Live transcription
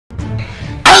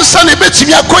ansa ne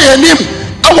betimi akoyanim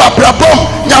awa brabom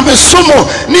nyame somo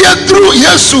ne yedru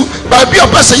Yesu baabi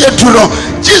opese yedru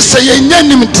Jesus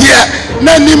yenyanim die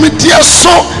na nimdie so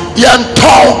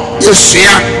yenton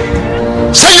yesua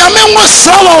se nyame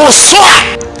ngosawa wo so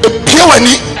a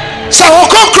epiewani se wo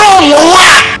kokro wo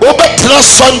a wo betra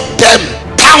son them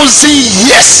 1,000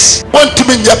 years want to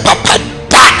be your papa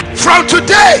da. From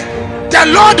today the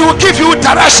Lord will give you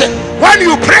direction. When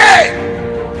you pray,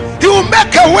 He will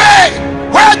make a way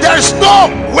where there is no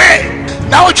way.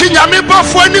 Now, Chinyami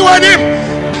Bofo anyone him.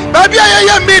 Maybe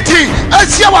I meeting. I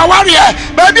see our warrior.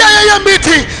 Maybe I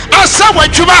meeting. I saw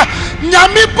what you are.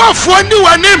 Nyami Bofo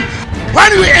anyone him.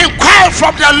 When you inquire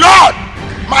from the Lord,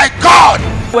 my God.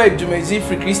 Where Ebenezer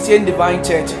Free Christian Divine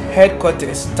Church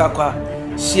headquarters, Takwa,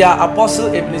 Shia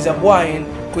Apostle Ebenezer Boahen,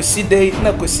 Koside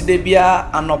na Koside bia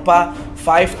anopa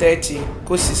 5:30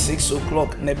 kosi 6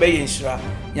 o'clock na be yenshira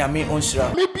nyame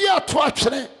onshira me bia to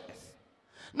atwere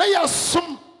na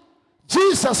yasum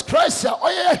Jesus Christ ya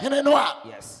oye hene no a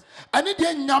yes ani de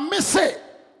nyame se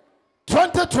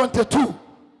 2022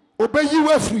 obeyi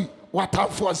wa free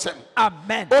watamfo nsem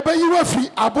amen obeyi wa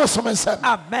free abosom nsem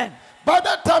amen by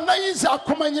that time na yin sa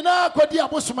komanyina akodi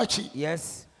abosomachi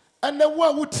yes and the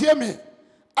wo wutie me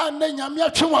and then nyame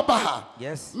atwe wabaha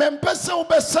yes mempese wo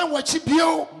besen wachi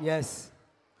bio yes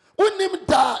unim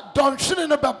da donhwene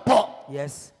no bebo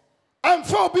yes and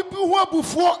for people who are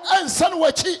before and son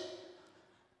wachi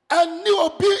and ni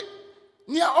obi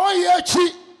nia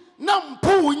oyechi na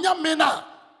mpo nyame na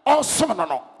osom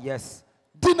no yes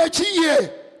dinachi ye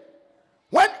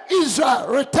when Israel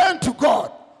returned to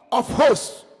God of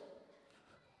hosts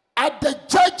at the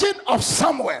judging of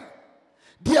Samuel,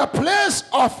 their place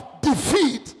of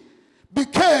defeat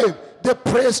became the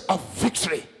place of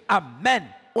victory. Amen.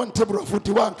 One table of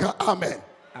amen.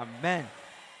 Amen.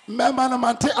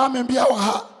 Memanamante amen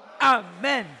biawaha.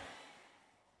 Amen.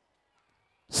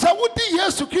 Sawudi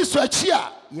Yesu Kristo achia.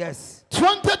 Yes.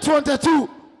 2022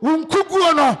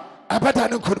 unkugu no abeta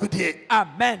ne konudie.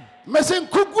 Amen. Mese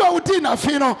nkugu a udi na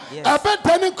fi no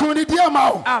abeta ne konudie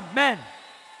ma. Amen.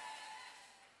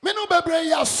 Minu bebre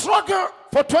ya struggle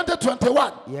for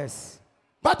 2021. Yes.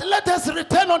 But let us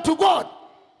return unto God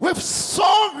with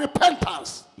soul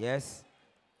repentance. Yes.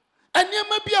 And you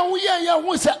may be a ya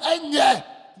who say enye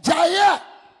jaya.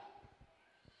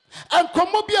 And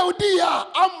komobia udia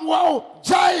amwao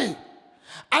jai.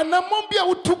 And amombia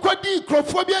utukodi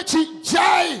crophobia chi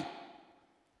jai.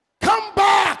 Come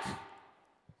back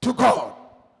to God.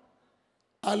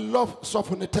 I love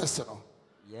softening testimony.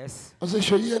 Yes. I say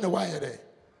show you in a wire.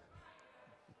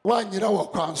 One year our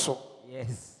counsel.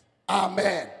 Yes.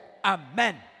 Amen.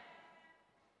 Amen.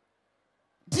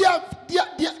 Their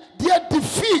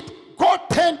defeat, God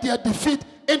turned their defeat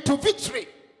into victory.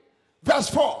 Verse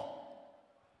 4.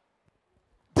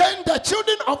 Then the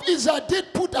children of Israel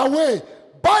did put away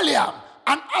Balaam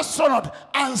and Astronaut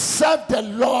and served the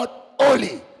Lord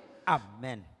only.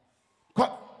 Amen.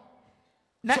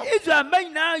 Na Israel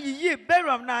man na yi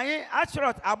Balaam na ye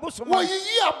Asherot abosom. Wo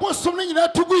yi abosom ni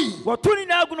nyina tugui. Wo tuni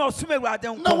na agu na osuma Awurade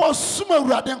nko. Na wo suma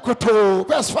Awurade nkoto.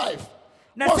 Verse 5.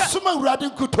 Wo suma Awurade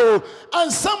nkoto.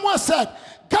 And someone said,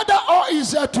 gather all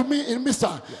Israel to me in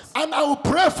Mizpah, and I will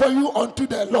pray for you unto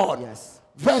the Lord. Yes.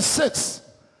 Verse 6.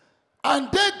 And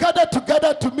they gathered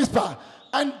together to Mizpah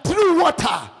and drew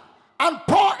water and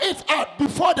pour it out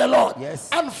before the Lord,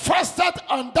 and fasted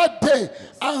on that day,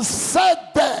 and said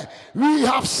there, we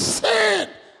have sinned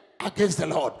against the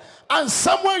Lord. And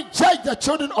someone judged the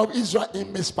children of Israel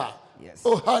in Mizpah. Yes.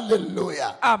 Oh,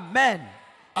 hallelujah. Amen.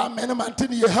 Amen.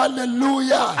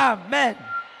 Hallelujah. Amen.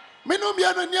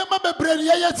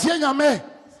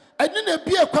 And then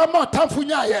be a kwama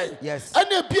tamfunya ye. Yes. And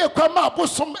then be a kwama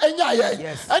bosom enya ye.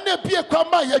 Yes. And then be a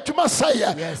kwama yajuma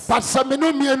saya. Yes. But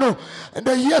samenu mieno. In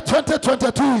the year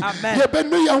 2022. Amen. Ye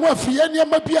benu ya wafi ye niya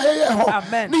mabia ye ho.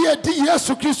 Amen. Ni ye di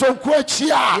Yesu Kristo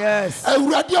mkwechia. Yes.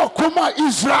 Uradi okuma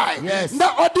Israel. Yes.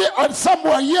 Na odi on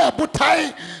someone ye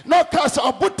butai. No kasa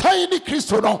obutai ni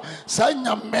Kristo no.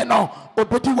 Sanya meno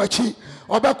obedi wachi.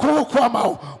 Obekuru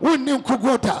kwama. Wuni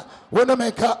mkugota.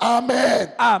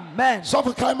 Amen. Amen. So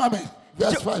for come amen.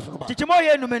 Verse 5. Chichimo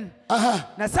ye numen.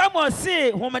 Na Samuel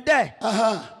say homede.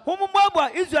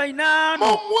 Homumwa Israel na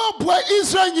no. Momwa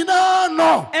Israel nyina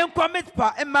no. Enkwa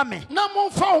Mizpah emame. Na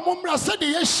momfa homumra se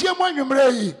de yehie mo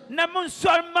anwumre yi. Na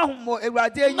monsori ma homo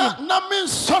Awurade anyi. Na men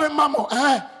sori mamo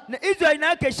Na Israel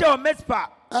na kehye o Mizpah.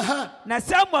 Na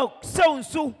Samuel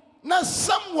sonsu. Na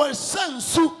Samuel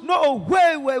sensu. No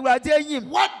ohwe we Awurade anyi.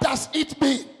 What does it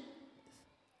mean?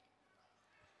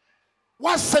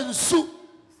 What sensu?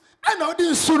 I know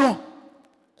this no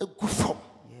a good form.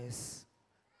 Yes.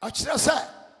 Actually, say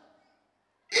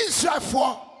Israel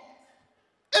for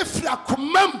efra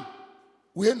komam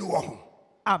we no ho.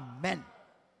 Amen.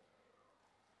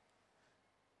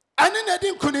 Ani na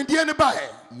din kunindie ne bae.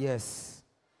 Yes.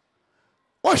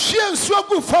 O hwie nsu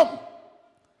agu fam.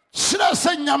 Shira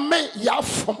se nyame ya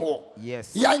fomo.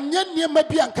 Yes. Ya nye niema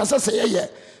bi ankasa se ye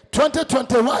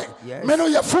 2021. Yes. Me no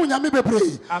ye fu nyame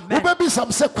bebre. Amen. Wo be bi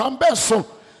sam se kwambe so.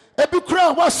 Ebi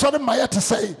kura wa sore maye te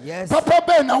say. Yes. Papa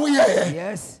be na wo ye.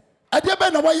 Yes. Ade be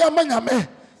na wo ye amanyame.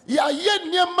 Ya ye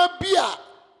niema bi a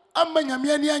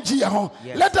amanyame ani anji ye ho.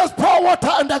 Let us pour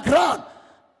water underground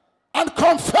and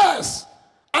confess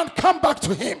and come back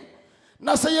to him.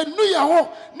 Na say ye nu ye ho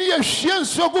ni ye hwie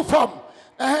nsu agu fam.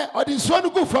 Or the son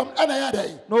go from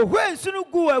another. No, when soon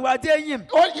go away, him.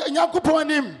 Oh,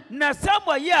 Yakuponim. Na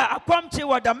somewhere, yeah, a quamchi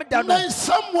what the madam. Nay,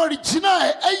 somewhere, Gina,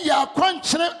 a ya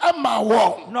quanch a ma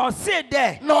wall. No, say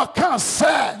there. No, can't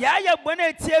say. Yaya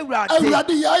bonnet,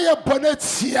 Yaya bonnet,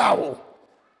 siao.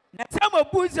 Na some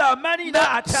boots are money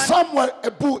that somewhere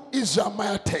a boo Israel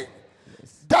mayate.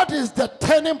 That is the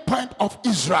turning point of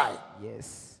Israel.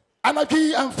 Yes. And I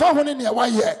am found in your way.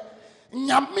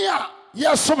 Nyamia.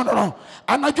 Yes, some no.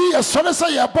 And I do your son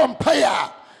say a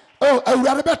bompire. Oh, I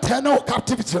rather better no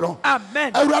captivity.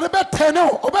 Amen. I rather better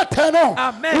no.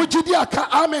 Amen. Would you dear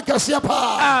Amen Casiapa?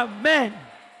 Amen.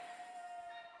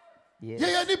 Yes.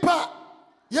 Ye nipa.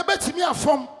 Ye bet me a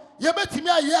form. Ye bet me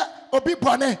a ye or be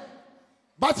bonnet.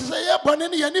 But say ye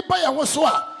bonnet ye nipa ya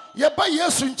waswa. Ye buy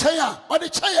yes in Chaya or the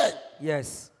Chaya.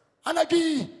 Yes. And I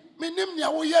give me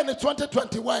nimnia we in the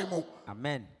 2021.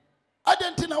 Amen. I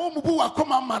didn't know who will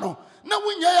come on mano. Na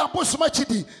wunya abosoma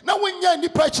chidi na wunya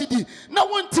nipa chidi na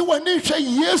wonti wani hwe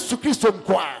Yesu Kristo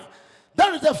nkwa.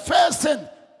 That is the first thing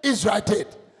Israel did.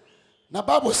 Na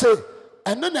Bible say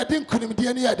eno na din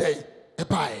kunimdie ne yade e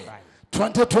bae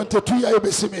 2022 ya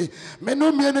yebesimi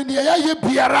menu mienu ne ya ye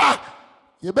biara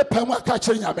ye be pam aka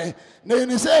kire nyame na ye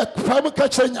ni say pam aka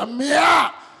kire nyame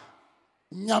a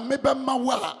nyame be ma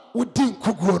wa odi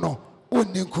nkuguo no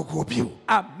onni nkuguo biu.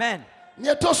 Amen.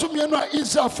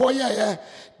 Israel for ye,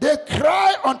 they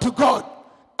cry unto God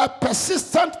a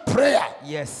persistent prayer.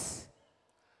 Yes.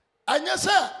 And you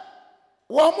say,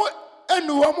 Wamu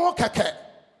enu wamu kake,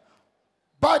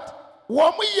 but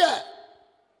wamu ye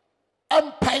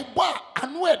empaiba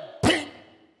anwe ding.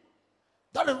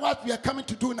 That is what we are coming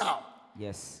to do now.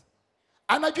 Yes.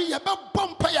 And I do ye be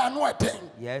bumpay anwe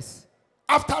ding. Yes.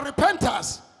 After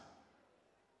repentance,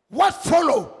 what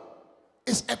follow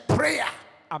is a prayer.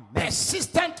 Amen.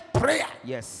 Persistent prayer.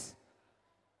 Yes.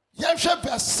 Yemshe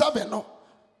verse 7 no.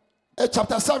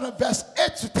 Chapter 7 verse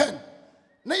 8 to 10.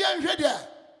 Na yemhwe there.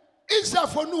 Israel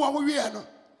for no one we no.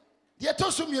 Ye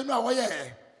to so mienu a wo ye.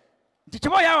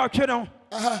 Dichimo ya otwe no.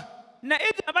 Na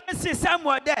Israel ma see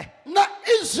Samuel there. Na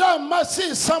Israel ma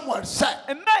see Samuel say.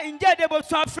 Ma inje de bo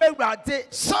so afra Awurade.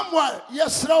 Samuel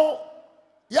yesrew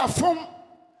ya fom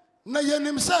na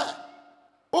yenim say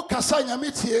o kasa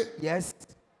nyame tie. Yes.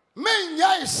 Men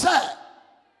yai say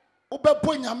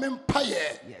obebo nyame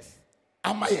mpaye. Yes.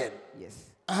 Amaye. Yes.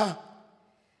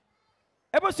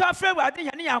 Ebo so afra Awurade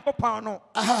nyane Yankopon no.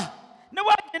 Na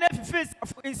wa nyane fifi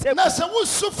insem. Na se wo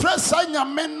sufre sa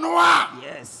nyame no a.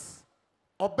 Yes.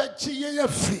 Obechi ye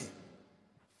free.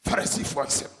 Pharisee for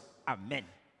himself. Amen.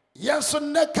 Yes,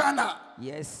 Nekana.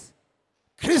 Yes.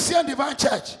 Christian Divine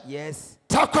Church. Yes.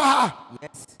 Takwa.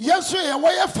 Yes. Yes, we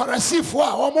are Pharisee for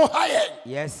omo haye.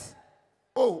 Yes.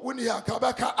 Oh, when you are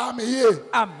Kabaka army here.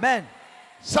 Amen.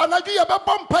 Sanadu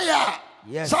yabampaya.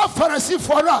 Yes. Sa Pharisee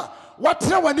for what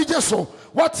now when you so.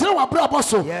 What now a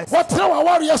braboso? Yes. What now a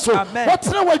warrior so? Amen. What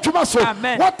now a jumaso?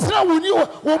 Amen. What now when you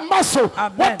muscle?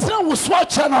 What now we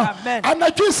swatch Amen. and I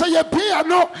just say a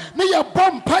piano near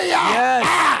bumpaya.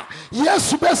 Yes.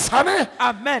 Yes, best honey.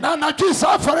 Amen. And I just say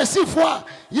Pharisee for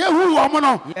ye who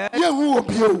woman. Ye who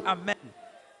will. Amen.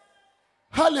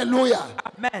 Hallelujah.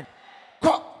 Amen.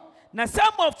 Na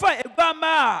Samuel fa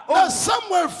egwama. Na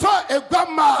Samuel fa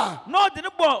egwama. No de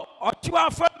bo ochiwa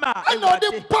fa ma. And no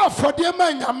de pa for de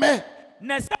man nyame.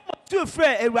 Na Samuel su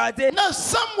frɛ Awurade. Na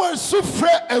Samuel su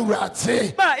frɛ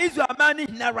Awurade. Ma Israel mani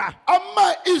nyinara.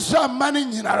 Ama Israel mani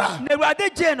nyinara. Na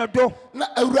Awurade gye no do. Na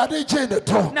Awurade gye no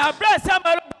do. Na abra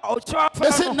Samuel ochiwa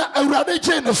fa. Say na Awurade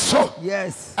gye no so.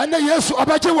 Yes. And Yesu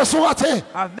abaje wo so ate.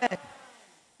 Amen.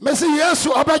 Mesi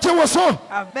Yesu abaje wo so.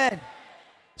 Amen.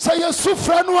 Say Yesu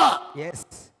frɛ no a.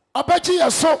 Yes. Abaje ye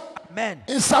so. Amen.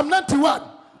 In Psalm 91.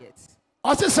 Yes.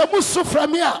 Ose se mu su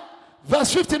frɛ me a.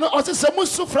 Verse 15 ose se mu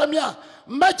su frɛ me a.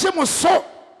 Meje mo so.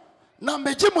 Na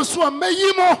meje mo so a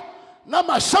meyi mo. na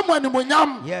ma hyɛmo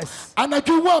animonyam. Yes.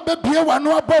 Anadwo wo a bɛbie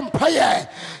w'ano abɔ mpaeɛ.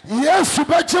 Yesu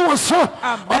bɛgye wo so.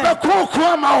 Ɔbɛko ko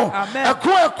ama wo.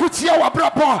 Ɛko ɛkutia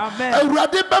w'abrabɔ.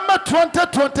 Awurade bɛma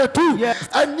 2022.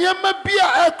 Nneɛma bi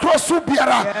a ɛkorɔ so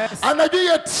biara. Anadwo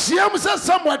yɛ tiam sɛ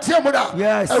Samuel tiam da.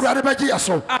 Awurade bɛgye yɛ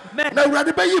so. Na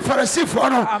Awurade bɛyi Farisifoɔ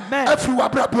no afiri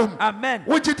w'abrabɔ mu.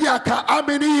 Wogye di aka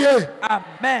amen yie.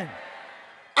 Amen.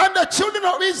 And the children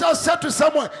of Israel said to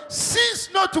Samuel, cease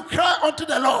not to cry unto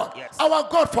the Lord, our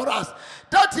God, for us,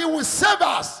 that he will save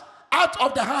us out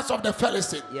of the hands of the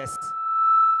Philistines. Yes.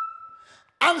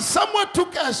 And Samuel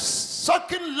took a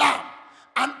sucking lamb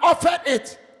and offered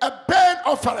it, a burnt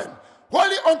offering,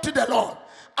 holy unto the Lord.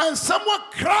 And Samuel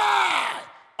cried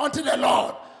unto the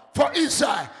Lord for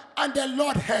Israel, and the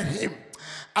Lord heard him.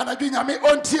 And again,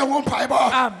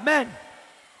 Amen.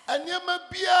 And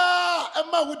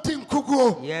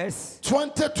yes.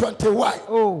 2021.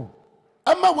 Oh.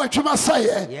 Emma, what you must say?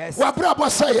 Yes.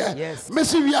 Yes.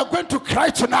 Missy, we are going to cry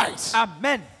tonight.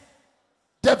 Amen.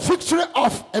 The victory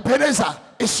of Ebenezer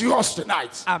is yours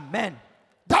tonight. Amen.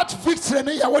 That victory,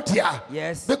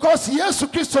 yes. Because Jesus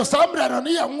Christ was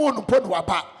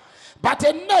but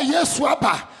in yes,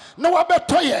 waba. No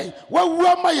abetoye,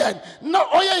 wamayan, no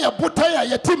oya butaya,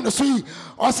 your team,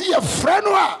 or see a friend.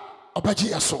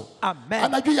 Amen.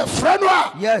 And I give you a friend.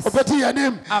 Yes. Your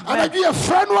name. And I give you a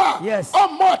friend. Yes. Oh,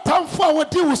 more time for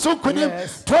what you so could him.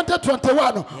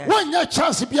 2021. When your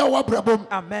chance to be a wabrabum.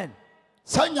 Amen.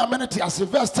 Sign your minute as a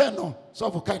verse 10.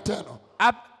 So for Kaitano.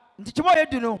 Did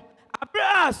you know?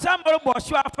 Abra Samuel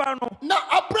Boshua Now,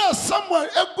 Abra Samuel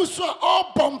Ebuswa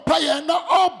all Bompire, not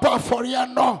all Bufforia,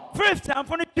 no. First time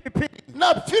for the chipping.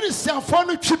 Now, Philistine for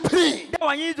the chipping.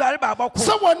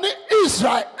 Someone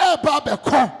Israel,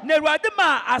 Ebabeko.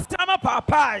 Neradima, a stammer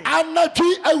papa. And not a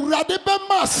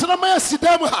Radibema, Sinama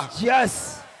Sidamaha.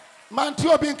 Yes.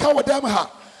 Mantio being Kawadamaha.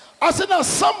 I said, now,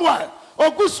 Samuel,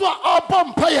 Oguswa all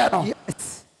Bompire.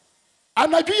 Yes.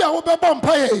 And I do your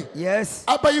Bompire. Yes.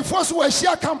 About you first were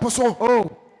Shia Campus.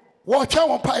 Oh. Watch out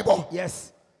on Bible.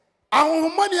 Yes. Our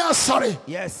money are sorry.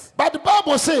 Yes. But the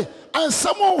Bible says, and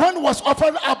someone was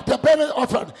offered up the burnt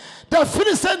offering. The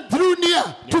Philistines drew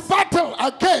near to battle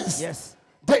against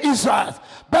the Israelites.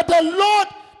 But the Lord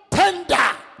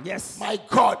tendered. Yes. My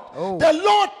God. Oh. The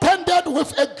Lord tendered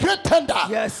with a great tender.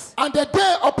 Yes. And the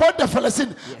day upon the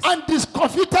Philistines and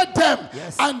discomfited them.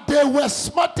 Yes. And they were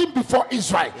smarting before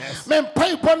Israel. Yes. Men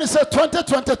pay upon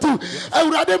 2022. I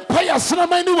would rather pay a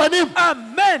cinema.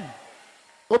 Amen.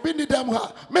 Obi ni dem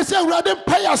ha. Me say Awurade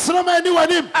mpay asrama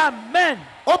anyone him. Amen.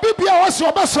 Obi bia was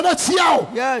your best na tia.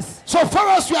 Yes. So far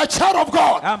as you are a child of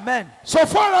God. Amen. So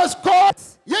far as God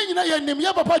yen nyina ye nim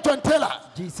ye papa John Taylor.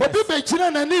 Jesus. Obi be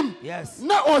kire na nim. Yes.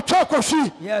 Na o twa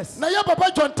kohwi. Yes. Na ye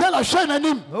papa John Taylor hwe na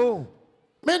nim. Oh.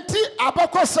 Menti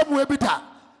abakọ Samuel bi da.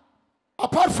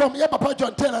 Apart from ye papa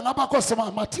John Taylor na abakọ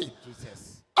Samuel Mati.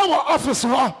 Jesus. Our office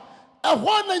ho. E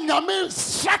ho na nyame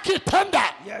saki tender.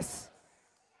 Yes.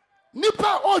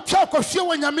 Nipa o twa kohwe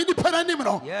wa nyame nipa na nim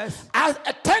no. Yes. As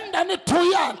a tender ne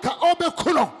toya nka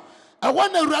obeku no. E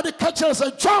wona Awurade ka kire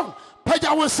say John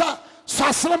pagya wo sa so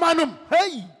asremanum.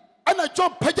 Hey. Ana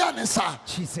John pagya ne sa.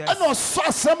 Jesus. Ana so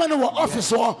asreman wo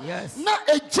office ho. Yes. Na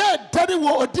eje dade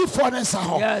wo odifo ne sa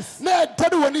ho. Yes. Na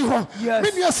dade wo ni ho. Yes. Me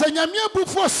nua sa nyame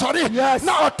abufo sorry. Yes.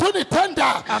 Na otoni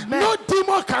tender. Amen. No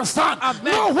demon can stand.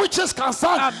 Amen. No witches can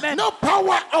stand. Amen. No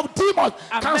power of demons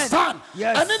can Amen. stand.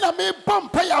 Yes. And then I may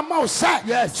bump pay a mouse.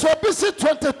 Yes. So busy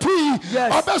 23.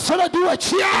 Yes. I best do a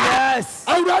cheer. Yes.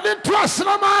 I ready to us.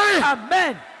 Amen.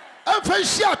 Amen.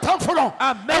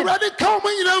 Amen. Ready come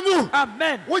in.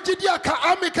 Amen. What did you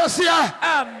amikasia?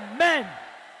 Amen.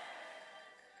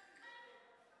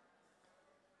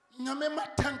 Nyamema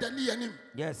tandani anim.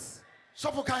 Yes.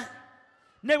 So for kai.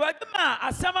 Neradima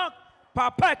asama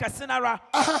papa kasenara.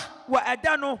 Wa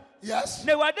edano. Yes.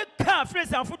 Nerade ka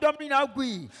friends and food domina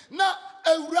agui. Na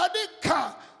Awurade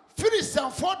ka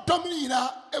Philistine for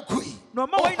domina egui. No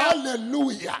Oh,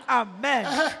 hallelujah.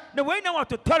 Amen. No way now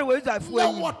to tell where Israel for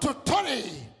Now what to tell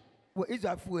where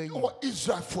Israel for you. or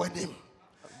Israel for him.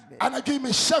 And I give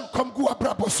me shem come go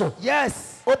abraboso.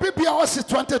 Yes. Obibia was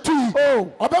 22.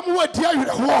 Oh. Obemu wa dia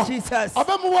yire Jesus.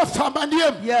 Obemu wa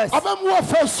famaniem. Yes. Obemu wa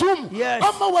fasum. Yes.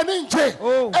 Ama wani nje.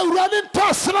 Oh. Awurade nto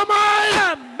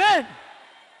asramai. Amen.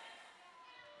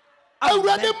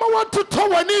 Awurade ma want to to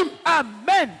wanim.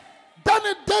 Amen.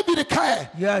 Dane David kai.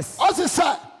 Yes. Ose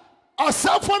say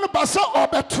Asafo no basa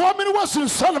obeto me no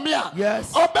wasunson me a.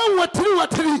 Yes.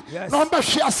 Watiri. Yes. No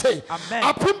behwe ase. Amen.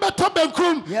 Apim beto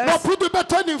benkum. Yes. No pudu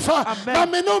beto nimfa. Amen. Na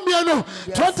me no mienu.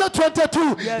 Yes.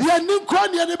 2022. Yes. Ye ninkwa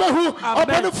ne ne behu. Amen.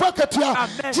 Obenu fakatua.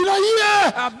 Amen. Tina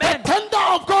here. Amen. The tender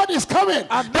of God is coming.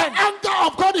 Amen. The anger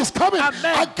of God is coming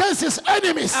Amen. against his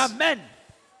enemies. Amen.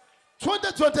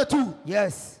 2022.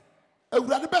 Yes.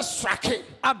 Ewurade be strike.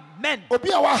 Amen. Obi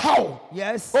a wa haw.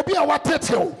 Yes. Obi a wa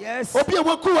tetew. Yes. Obi a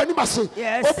wa ku wani mase.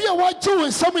 Yes. Obi a wa gye wo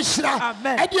nsam hyira.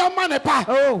 Amen. E de ama ne ba.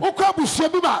 Oh. Ukwa busua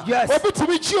bi ma. Yes. Obi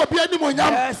timi gye obi anim onyam.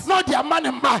 Yes. No de ama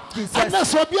ne ma. Jesus.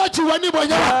 Unless obi agye wani onyam.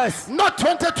 Yes. Not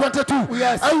 2022.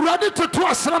 Yes. Ewurade tutu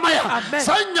asrama ya. Amen.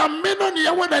 Sa nyame no ne ye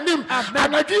wo nanim. Amen.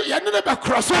 Anadwi ye ne be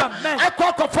kroso. Amen.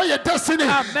 Ekwa kofa ye destiny.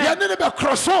 Amen. Ye ne be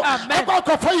kroso. Amen. Ekwa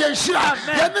kofa ye hyira.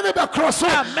 Amen. Ye ne be kroso.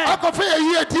 Amen. Akofa ye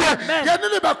yedie. Amen. Ye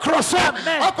ne be kroso.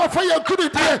 Amen. Akofa ye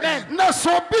kudidie. Amen. Na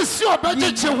so bi si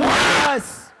obejeje wo.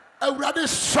 Yes. Ewurade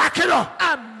strike no.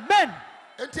 Amen.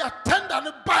 Enti atenda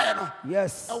ne bae no.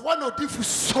 Yes. E one odifu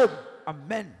som.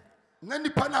 Amen. Na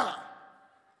nipa na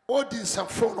odi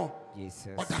nsafo no.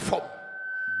 Jesus. Oda fom.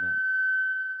 Amen.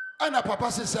 Ana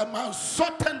papa se man so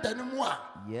tenda ne mu a.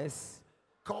 Yes.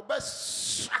 Ka obe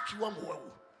strike wo mo.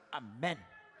 Amen.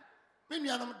 Me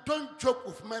nuanom, don't joke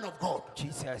with men of God.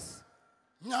 Jesus.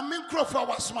 Nyame nkrofo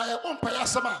wasoma ye ompaya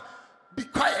asama. Be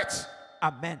quiet.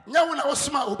 Amen. Nyawuna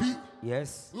osoma obi.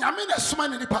 Yes. Nyame na soma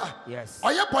ne nipa. Yes.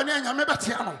 Oye bone nyame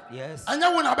betia no. Yes. Anya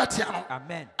wona betia no.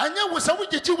 Amen. Anya wo se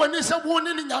wugyeji woni se wo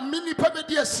ne nyame nipa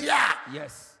bedi asia.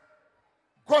 Yes.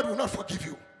 God will not forgive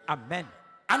you. Amen.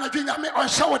 Anadwe nyame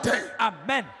onhya wo den.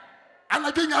 Amen.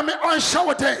 Anadwe nyame onhya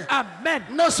wo den. Amen.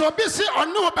 No so be se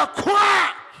ono obekwa.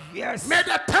 Yes. May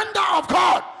the tender of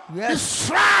God Yes. be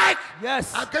strike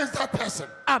Yes. against that person.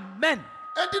 Amen.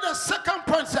 And then the second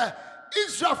point say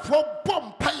Israel for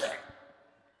bomb paye.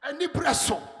 Any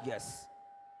breso. Yes.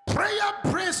 Prayer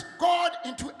brings God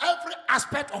into every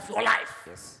aspect of your life.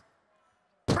 Yes.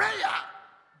 Prayer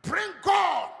bring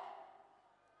God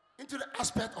into the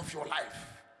aspect of your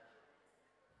life.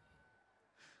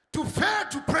 To fail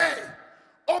to pray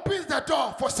opens the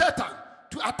door for Satan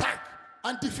to attack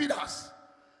and defeat us.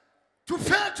 To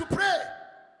fail to pray,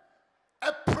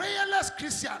 a prayerless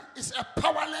Christian is a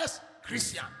powerless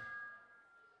Christian.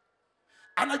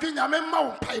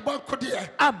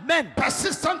 Amen.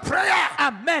 Persistent prayer.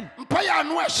 Amen.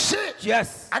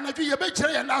 Yes.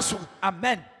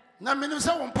 Amen.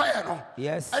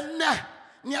 Yes.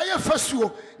 Niaya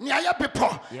fasuo, niaya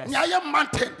pepo, niaya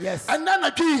mountain. Yes. And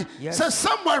nanaki Yes. says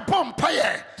somewhere bomb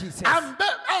paye. Jesus. I'm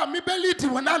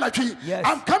Yes.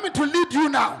 I'm coming to lead you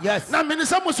now. Yes. Na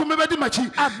minisa musumebedi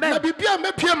machi. Amen. Na bibia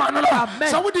mepie manolo. Amen.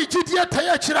 Sa wudi jidia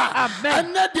taya chira. Amen.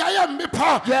 And na diaya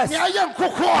mepo. Yes. Niaya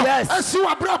nkoko. Yes.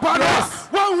 Asiwa brabano. Yes.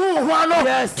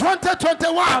 Yes.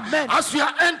 2021. Amen. As you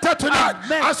are entered tonight.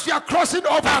 Amen. As you are crossing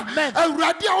over. Amen.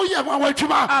 Amen.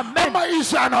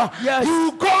 Yes. He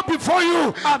will go before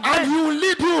you. Amen. And he will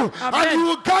lead you. Amen. And he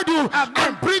will guide you. Amen.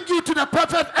 And bring you to the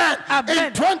perfect end. Amen.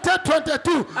 In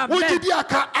 2022. Amen.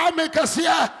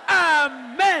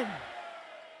 Amen.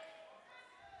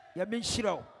 Yamin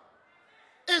Shiro.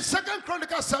 In 2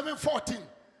 Chronicles 7:14.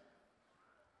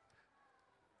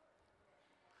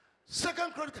 2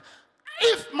 Chronicles.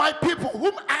 If my people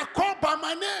whom I call by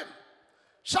my name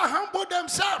shall humble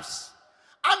themselves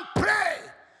and pray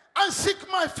and seek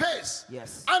my face.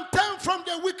 Yes. And turn from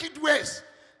their wicked ways,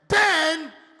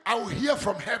 then I will hear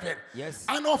from heaven. Yes.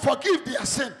 And will forgive their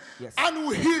sin. Yes. And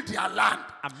will heal their land.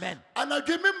 Amen. And I'll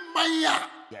give me maya.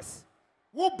 Yes.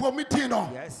 Wo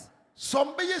bomitino. Yes.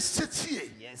 Somebody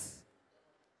city. Yes.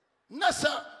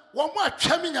 Nasa one more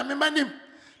chami nyamimanim.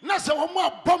 Nasa one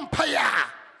more bompaya.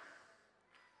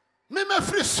 Me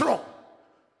free straw.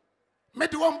 Me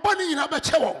do one bunny in a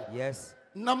bechewo. Yes.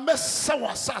 Na mesa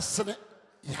wasasene.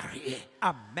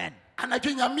 Amen. And I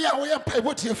think Yamia we are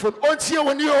pivoting from Ontia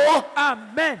when you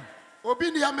Amen.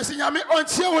 Obinia missing Yami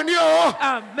Ontia when you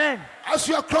Amen. as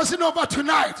you are crossing over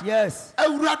tonight. Yes. A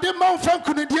Radimon from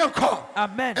Kundian call.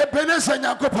 Amen. Ebenezer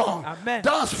Boahen. Amen.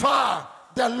 Thus far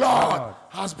the Lord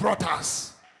has brought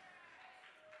us.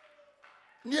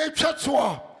 Near church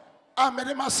war, I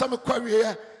made my summer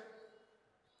career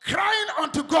crying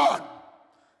unto God.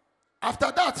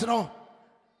 After that, you know,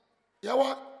 you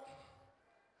what?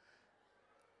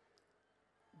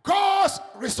 God's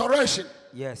restoration.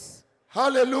 Yes.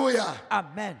 Hallelujah.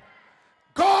 Amen.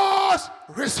 God's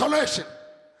restoration.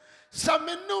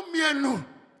 Samenu mienu.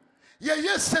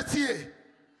 Ye setie.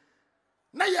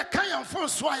 Na ye kan yan fon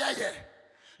so ayaye.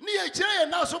 Ni ye kire ye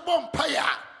na so bom paya.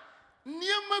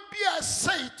 Niema bia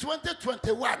say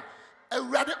 2021.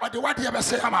 Awurade ode wade ye be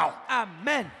say ama.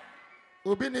 Amen.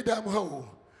 Obi ni dam ho.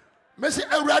 Messi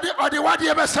Awurade ɔde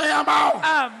wadeɛ bɛsan ama wo.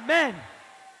 Amen.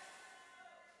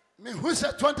 Me who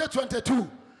said 2022.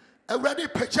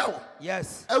 Awurade pagya wo.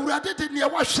 Yes. Awurade de nea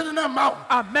wahwere na ma wo.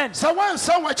 Amen. Sɛ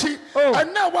wansan w'akyi. Oh.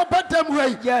 Ɛna wɔbɛdam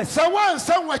wei. Yes. Sɛ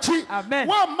wansan w'akyi. Amen.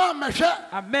 Wɔmma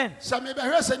mmɛhwɛ. Amen. Sɛ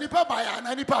mebɛhwɛ sɛ nipa baeɛ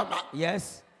na nipa ma.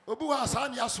 Yes. Obi wɔ asa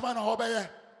ne asoma na ɔbɛyɛ.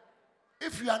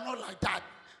 If you are not like that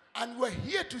and we're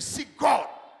here to seek God,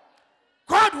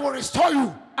 God will restore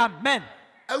you. Amen.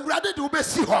 Awurade de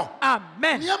wobɛsi hɔ.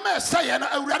 Amen. Nneɛma ɛsɛ yɛ no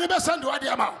awurade bɛsan de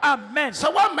wadeɛ ma wo. Amen.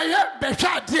 Sɛ woammɛyɛ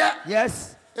bɛhwɛ adeɛ.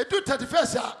 Yes. Edu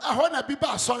 31st a ɛhɔ na bi ba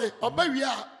asɔre ɔba wie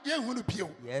a yɛnhu no bio.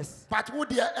 Yes. But wo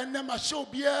deɛ ɛnnɛ mahyɛ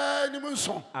obiara anim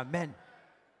nso. Amen.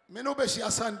 Me ne wobɛhyia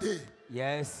Sunday.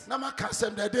 Yes. Na maka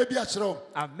asɛm da ɛda bi akyerɛ wo.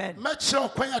 Amen. Mɛkyerɛ wo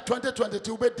kwan a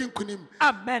 2022 wobɛdi nkonim.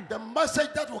 Amen. The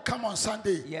message that will come on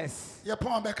Sunday. Yes.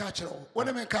 Yɛpɔn bɛka akyerɛ wo. Wo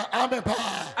ne me nka amen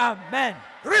paa. Amen.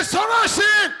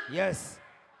 Restoration. Yes.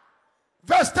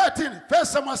 Verse 13. 1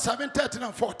 Samuel 7, 13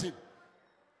 and 14.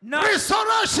 No.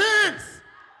 Restoration.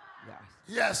 Yes.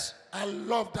 Yes, I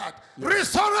love that.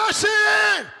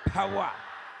 Restoration. Power.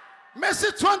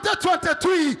 Messi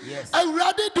 2023. Yes.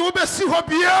 Awurade de wobɛsi hɔ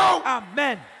bio.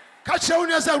 Amen. Ka kyerɛ wo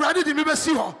nua sɛ awurade de me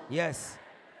bɛsi hɔ. Yes.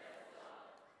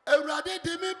 Awurade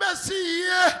de me bɛsi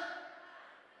yie.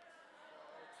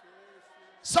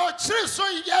 Sɛ ɔkyere so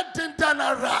yɛ dendan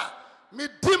ara me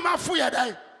di mafo yɛ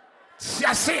dɛn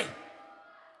tiase.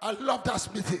 I love that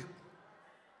smithing.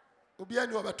 Obiara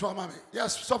ni ɔbɛto ama me.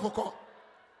 Yes, sɔfo kɔ.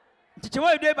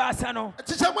 Chichewa edu ba asa no.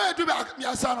 Tikya mo edu me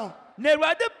asa no. Na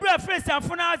Awurade bra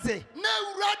Filistanfo na ase. Na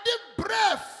Awurade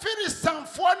brɛ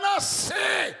Filistanfoɔ no ase.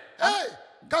 Hey,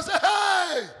 ka sɛ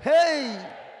hey. Hey.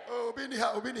 Oh,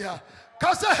 obi ni ha.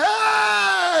 Ka sɛ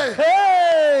hey.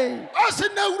 Hey.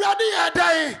 Ɔse na Awurade yɛ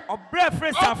dan. Obra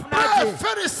Filistanfo na Ɔbrɛ ase.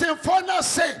 Filistanfoɔ no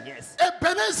ase. Yes.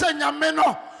 Ebenezer nyame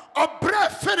no. Ɔbrɛ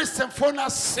Filistanfoɔ no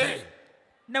ase.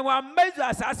 Na wa mezu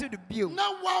asase do bio. Na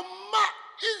wama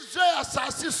Israel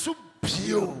asase so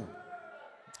bio.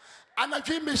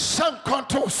 Anadwi me hyɛ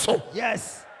nkɔnto so.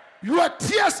 Yes. Your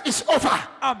tears is over.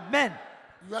 Amen.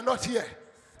 You are not here.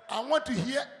 I want to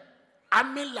hear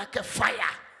amen like a fire.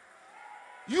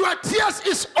 Your tears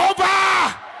is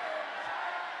over.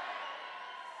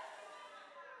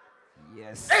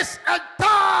 Yes. It's a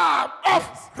time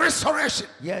of restoration.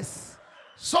 Yes.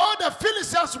 So the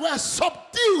Philistines were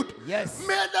subdued. Yes.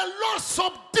 May the Lord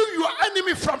subdue your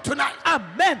enemy from tonight.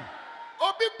 Amen.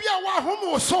 Obi bia wa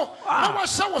homo so na wa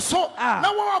hye wo so Ah.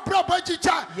 na wa bra ba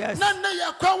gicha Yes. na na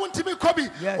ya kwa wontimi kobi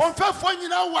Yes. won fefo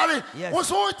nyina ware Yes. wo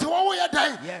so wo te wo yɛ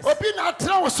dan Yes. obi na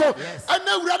atra wo so Yes.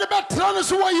 ana awurade be tra no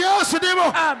so wo Yesu dem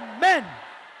Amen.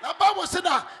 na Bible say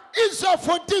na Israel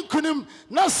for dinkunim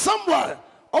na Samuel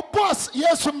obos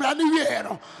Yesu mra ne wie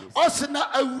no o se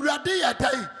na awurade yɛ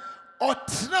dan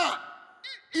otra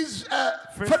is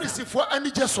Pharisee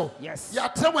anigye so Yes. ya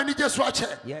tra anigye so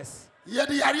akyɛ Yes.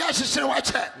 yɛde yare ahyehyere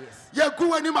wakyɛ Yes. yɛgu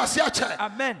w'anim ase akyɛ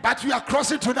Amen. but you are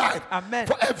crossing tonight Amen.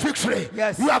 for a victory.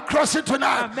 Yes. You are crossing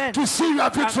tonight Amen. to see your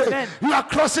victory. Amen. You are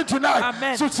crossing tonight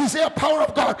Amen. to see the power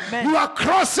of God. Amen. You are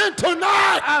crossing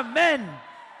tonight. Amen.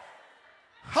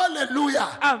 Hallelujah.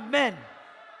 Amen.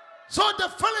 So the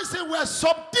Philistines were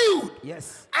subdued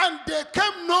Yes. and they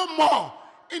came no more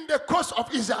in the coast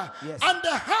of Israel. Yes. And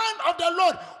the hand of the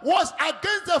Lord was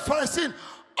against the Philistines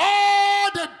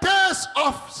all the days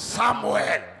of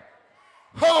Samuel.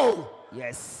 Oh,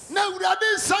 Yes. now we are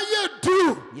saying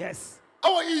do Yes.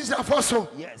 our Israel for so.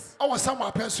 Yes. Our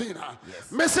Samuel person.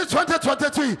 Yes. Message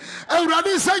 2023. And we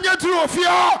are saying do of fear.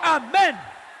 Amen.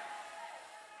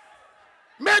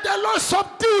 May the Lord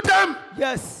subdue them.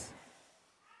 Yes.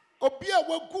 Obia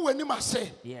wagu anim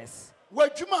ase. Yes.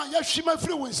 Wadwuma ya hwima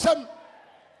firi wo nsam.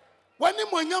 Wani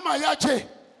mo nyama ya che.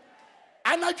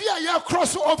 Anadwi a ya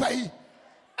cross over yi.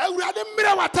 Awurade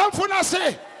mmira watamfo na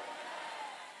se.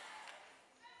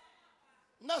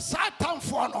 Na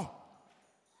satamfo no.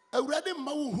 Awurade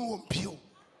mma wo hu won pio.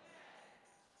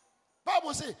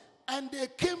 Bible say and they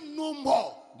came no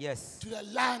more Yes. to the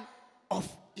land of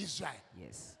Israel.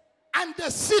 Yes. And the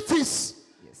cities.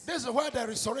 Yes. This is where the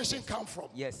restoration come from.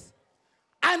 Yes.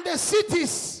 And the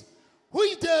cities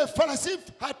which the Pharisees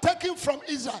had taken from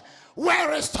Israel were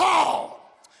restored.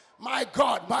 My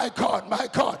God, my God, my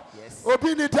God. Yes.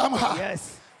 Obini Damha.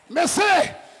 Yes. Mese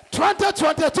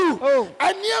 2022. Oh.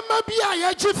 Anyama bi a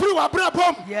ye chifri wa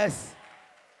brabom. Yes.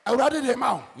 Awurade de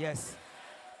ma. Yes.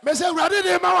 Mese awurade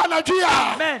de ma anadwi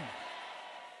a. Amen.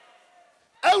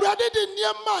 Awurade de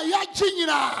niema ya gye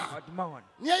nyina. Odman.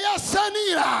 Nya ya sani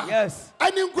nyina. Yes.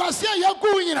 Ani nkwase a ya gu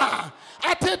nyina.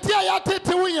 Atete a ya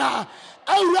tete wo nyina.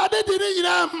 Awurade de ni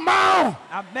nyina ma.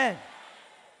 Amen.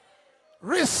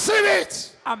 Receive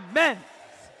it. Amen.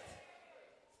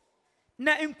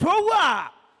 na nkrowa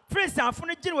friends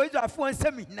afunu gye wo Israelfo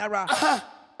nsam hinara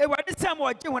ewade sam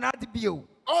wo gye wona ade bio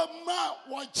ma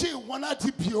wo gye wona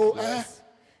ade bio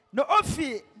no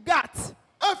ofi gat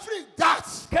every that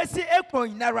kasi ekro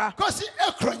hinara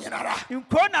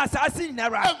nkro na asase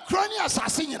hinara nkro ni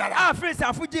asase hinara friends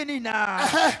afu gye ni na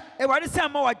ewade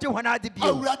sam wo gye wona ade bio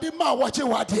awurade ma wo gye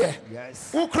wade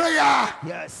yes ukro ya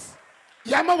yes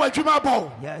yama wadwuma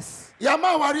bo yes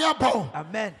yama waria bo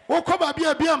amen ukoba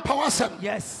bia bia mpawasem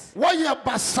yes woye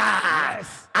basa yes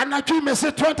anatwi me se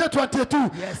 2022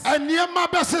 yes eniema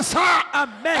besesa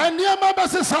amen eniema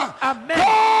besesa amen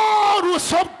God will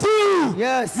subdue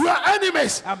yes your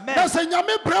enemies amen na se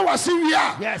nyame bre wase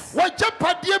wia yes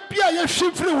wajapade bia ye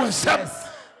hwimfiri wonsem yes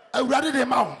awurade de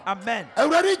ma wo amen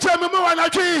awurade jame ma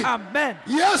wanatwi amen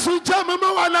yesu jame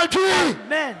ma wanatwi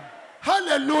amen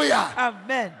hallelujah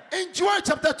amen in Joel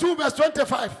chapter 2 verse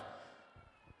 25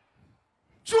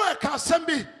 Joel ka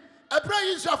sembi ebra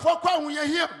Israelfo kwa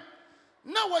ahoyehiem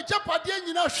na wajapade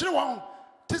nyina hwere won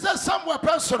te se Samuel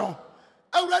pensoro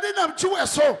awurade nam Joel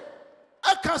so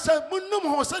aka se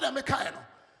munum ho se de mekae no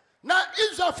na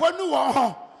Israelfo nu won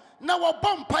ho na wo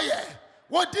bompaye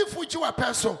wo difu Joel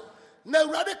penso na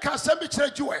awurade ka sembi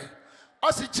kire Joel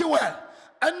o se Joel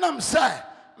enam se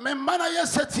me mana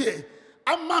yesetie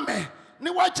ama me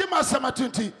ni wache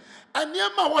masamatunti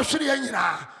aniema wo hwere ya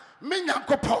nyina me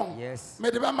nyankopon yes me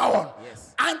de be ma won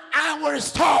yes and I will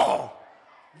restore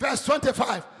verse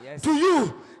 25 yes to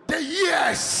you the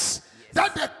years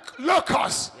that the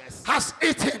locust has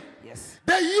eaten yes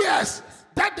the years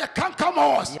that the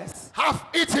cankermores have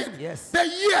eaten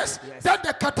the years that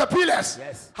the caterpillars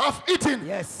have eaten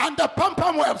and the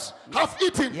pampamworms have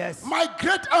eaten my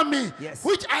great army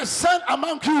which I sent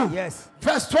among you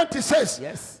verse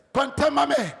 26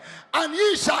 Contemame, and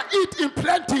ye shall eat in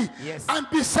plenty and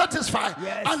be satisfied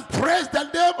and praise the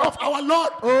name of our Lord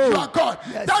your God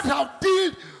that have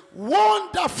dealt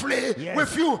wonderfully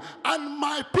with you, and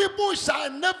my people shall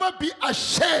never be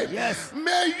ashamed.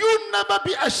 May you never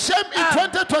be ashamed in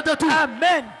 2022.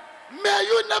 Amen. May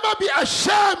you never be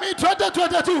ashamed in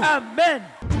 2022. Amen.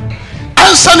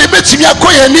 Answer the bit me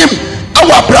akoye nim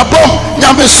awa brabom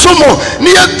nyame somo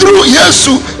ne yadru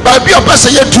Yesu ba bia pese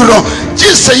yaduro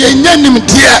Jesus ye nyanim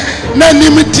die na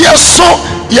nim die so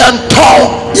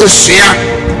yanto yesua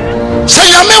se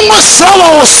nyame ngosra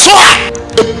wo so a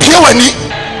epie wani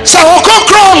se wo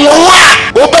konkron wo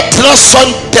a obetra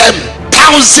son them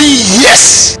 1,000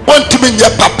 years want to be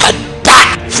papa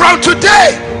da. From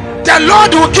today the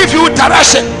Lord will give you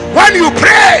direction. When you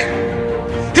pray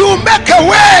he will make a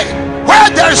way where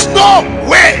there is no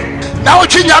way. Now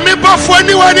chinyame bofo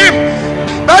anyone him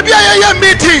baby aye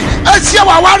meeting asia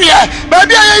wa warrior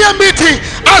baby aye meeting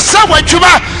asa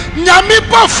wadwuma nyame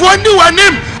bofo anyone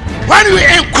him when you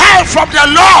inquire from the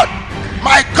Lord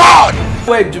my God.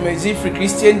 Ebenezer Free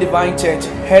Christian Divine Church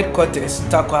headquarters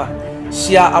Takwa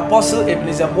Shia Apostle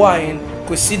Ebenezer Boahen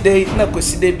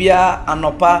koside bia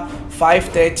anopa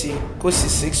 5:30 kosi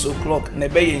 6 o'clock na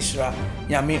be yenshira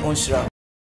nyame onshira.